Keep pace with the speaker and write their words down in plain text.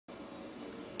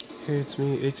Hey, it's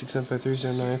me,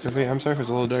 867537958. I'm sorry if it's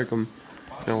a little dark. I'm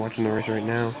watching the race right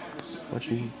now.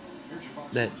 Watching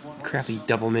that crappy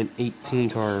Doublemint 18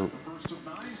 car.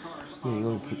 Yeah, you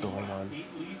gotta put the light on.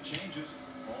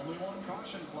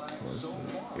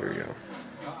 Here we go.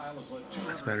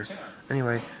 That's better.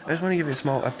 Anyway, I just want to give you a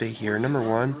small update here. Number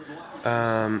one,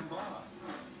 oh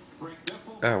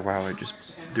wow, I just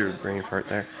threw a brain fart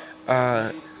there.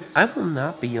 I will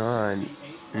not be on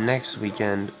next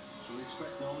weekend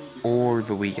or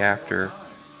the week after,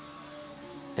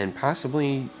 and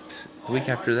possibly the week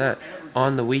after that,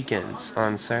 on the weekends,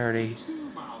 on Saturday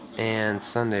and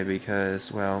Sunday,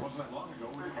 because, well,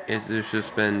 there's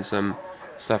just been some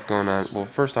stuff going on. Well,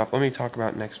 first off, let me talk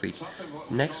about next week.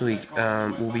 Next week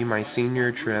will be my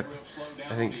senior trip.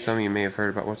 I think some of you may have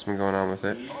heard about what's been going on with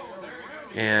it.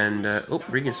 And,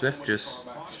 Regan Smith just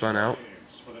spun out.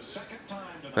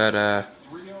 But,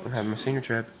 we'll have my senior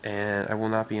trip, and I will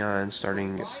not be on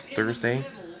starting Thursday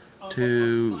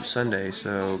to Sunday.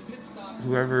 So,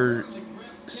 whoever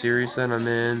series that I'm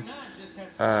in,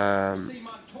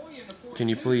 can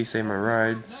you please save my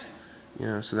rides?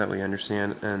 So that we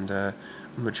understand. And I'm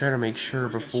gonna try to make sure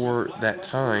before that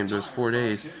time, those 4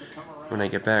 days, when I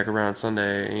get back around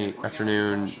Sunday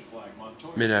afternoon,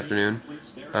 mid-afternoon,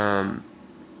 I'm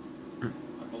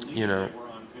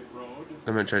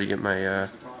gonna try to get my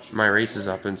races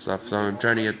up and stuff. So I'm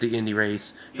trying to get the Indy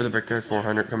race for the Brickyard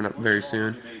 400 coming up very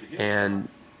soon, and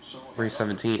race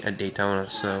 17 at Daytona.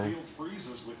 So,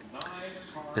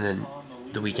 and then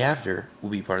the week after will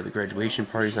be part of the graduation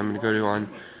parties I'm gonna go to on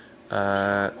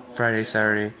Friday,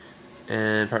 Saturday,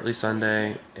 and partly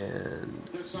Sunday, and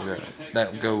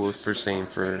that goes for same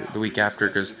for the week after,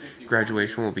 because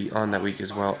graduation will be on that week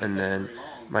as well. And then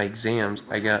my exams,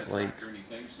 I got like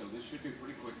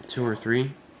 2 or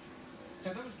 3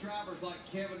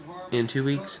 in 2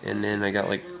 weeks, and then I got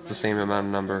like the same amount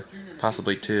of number,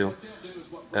 possibly 2,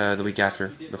 the week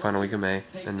after, the final week of May,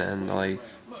 and then like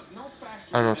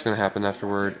I don't know what's gonna happen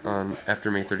afterward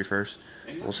after May 31st.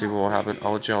 We'll see what will happen.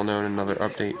 I'll let y'all know in another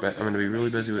update, but I'm gonna be really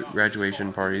busy with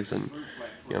graduation parties and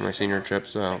my senior trip.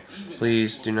 So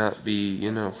please do not be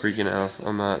freaking out if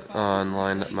I'm not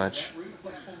online that much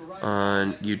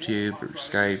on YouTube or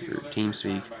Skype or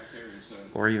TeamSpeak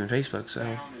or even Facebook.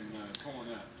 So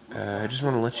I just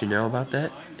want to let you know about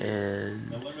that,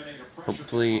 and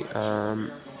hopefully we'll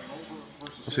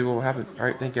see what will happen.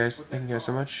 Alright, thank you guys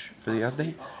so much for the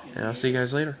update, and I'll see you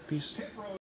guys later. Peace.